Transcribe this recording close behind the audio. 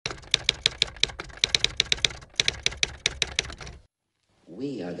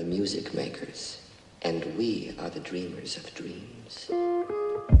We are the music makers, and we are the dreamers of dreams.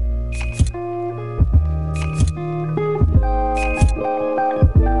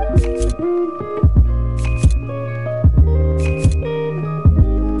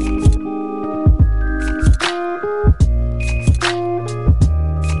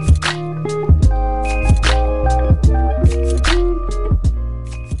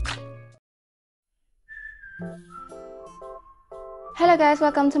 Hello guys,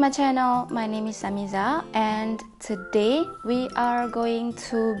 welcome to my channel. My name is Samiza, and today we are going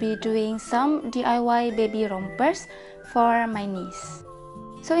to be doing some DIY baby rompers for my niece.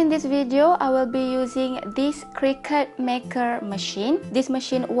 So in this video, I will be using this Cricut maker machine. This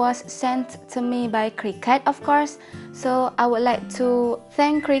machine was sent to me by Cricut, of course. So I would like to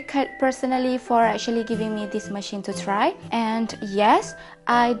thank Cricut personally for actually giving me this machine to try. And yes,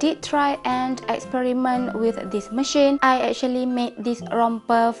 I did try and experiment with this machine. I actually made this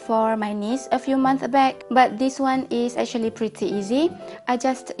romper for my niece a few months back, but this one is actually pretty easy. I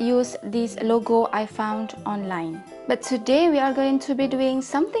just used this logo I found online. But today we are going to be doing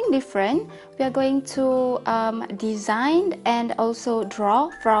something different. We are going to design and also draw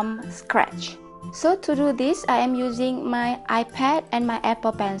from scratch. So to do this, I am using my iPad and my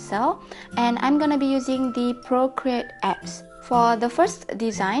Apple Pencil, and I'm gonna be using the Procreate apps. For the first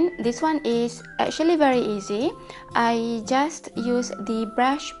design, this one is actually very easy. I just use the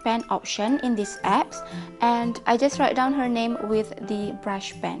brush pen option in these apps, and I just write down her name with the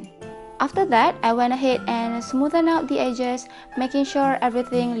brush pen. After that, I went ahead and smoothen out the edges, making sure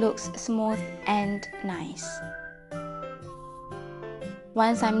everything looks smooth and nice.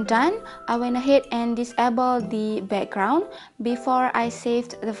 Once I'm done, I went ahead and disabled the background before I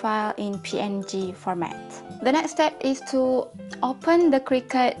saved the file in PNG format. The next step is to open the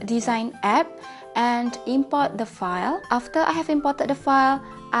Cricut Design app and import the file. After I have imported the file,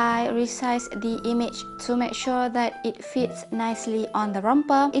 I resize the image to make sure that it fits nicely on the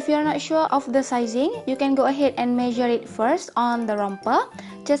romper. If you're not sure of the sizing, you can go ahead and measure it first on the romper,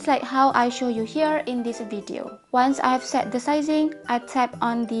 just like how I show you here in this video. Once I have set the sizing, I tap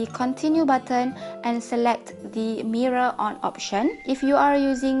on the continue button and select the mirror on option. If you are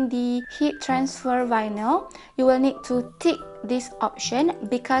using the heat transfer vinyl, you will need to tick this option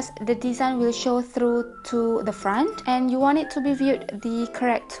because the design will show through to the front, and you want it to be viewed the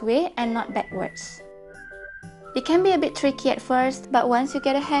correct way and not backwards. It can be a bit tricky at first, but once you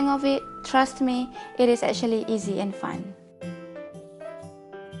get a hang of it, trust me, it is actually easy and fun.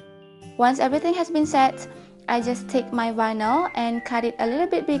 Once everything has been set, I just take my vinyl and cut it a little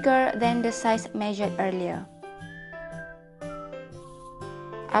bit bigger than the size measured earlier.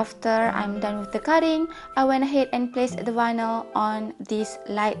 After I'm done with the cutting, I went ahead and placed the vinyl on this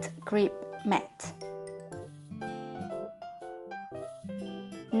light grip mat.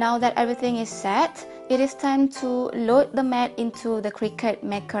 Now that everything is set, it is time to load the mat into the Cricut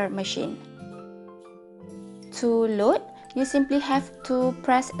maker machine. To load, you simply have to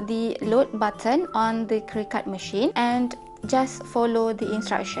press the load button on the Cricut machine and just follow the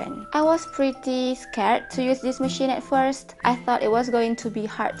instruction. I was pretty scared to use this machine at first. I thought it was going to be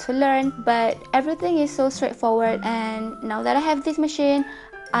hard to learn, but everything is so straightforward, and now that I have this machine,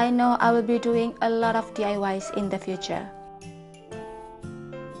 I know I will be doing a lot of DIYs in the future.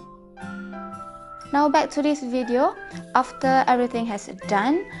 Now back to this video. After everything has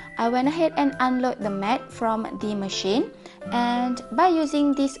done, I went ahead and unload the mat from the machine, and by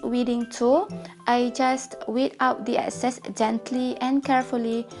using this weeding tool, I just weed out the excess gently and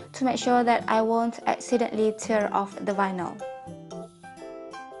carefully to make sure that I won't accidentally tear off the vinyl.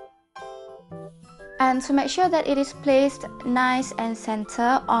 And to make sure that it is placed nice and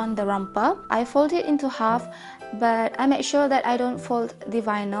center on the romper, I fold it into half, but I make sure that I don't fold the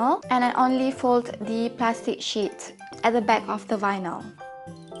vinyl, and I only fold the plastic sheet at the back of the vinyl.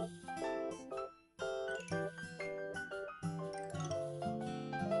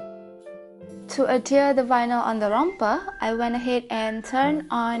 To adhere the vinyl on the romper, I went ahead and turned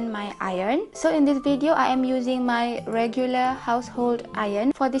on my iron. So in this video, I am using my regular household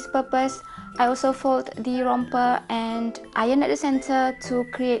iron. For this purpose, I also fold the romper and iron at the center to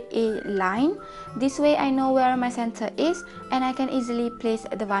create a line. This way I know where my center is and I can easily place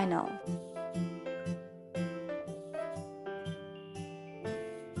the vinyl.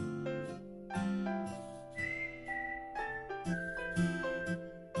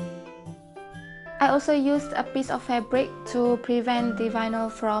 I also used a piece of fabric to prevent the vinyl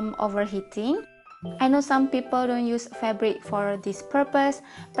from overheating. I know some people don't use fabric for this purpose,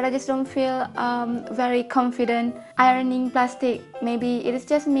 but I just don't feel very confident ironing plastic. Maybe it is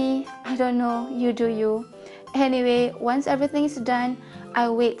just me, I don't know, you do you. Anyway, once everything is done, I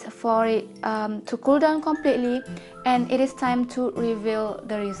wait for it to cool down completely, and it is time to reveal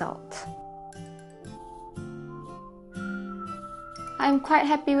the result. I'm quite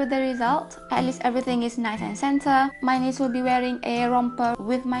happy with the result. At least everything is nice and center. My niece will be wearing a romper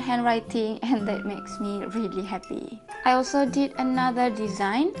with my handwriting, and that makes me really happy. I also did another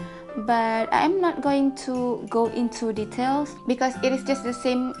design, but I'm not going to go into details because it is just the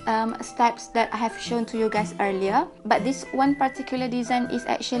same steps that I have shown to you guys earlier. But this one particular design is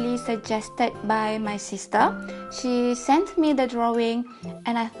actually suggested by my sister. She sent me the drawing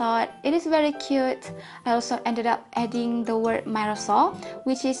and I thought it is very cute. I also ended up adding the word Mirasol,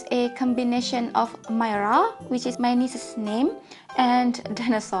 which is a combination of Myra, which is my niece's name, and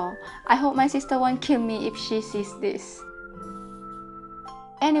dinosaur. I hope my sister won't kill me if she sees this.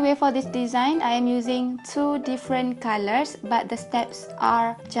 Anyway, for this design, I am using two different colors, but the steps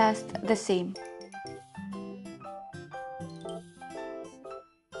are just the same.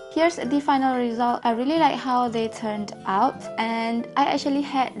 Here's the final result. I really like how they turned out, and I actually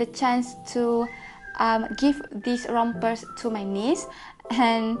had the chance to give these rompers to my niece,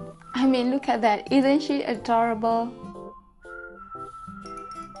 and I mean, look at that. Isn't she adorable?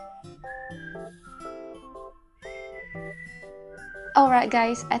 Alright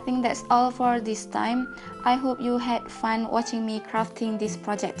guys, I think that's all for this time. I hope you had fun watching me crafting this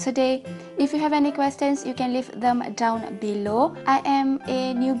project today. If you have any questions, you can leave them down below. I am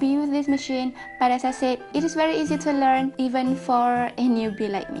a newbie with this machine, but as I said, it is very easy to learn even for a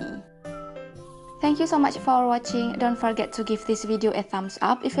newbie like me. Thank you so much for watching. Don't forget to give this video a thumbs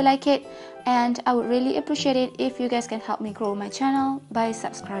up if you like it, and I would really appreciate it if you guys can help me grow my channel by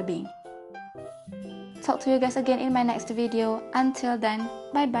subscribing. Talk to you guys again in my next video. Until then,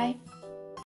 bye bye.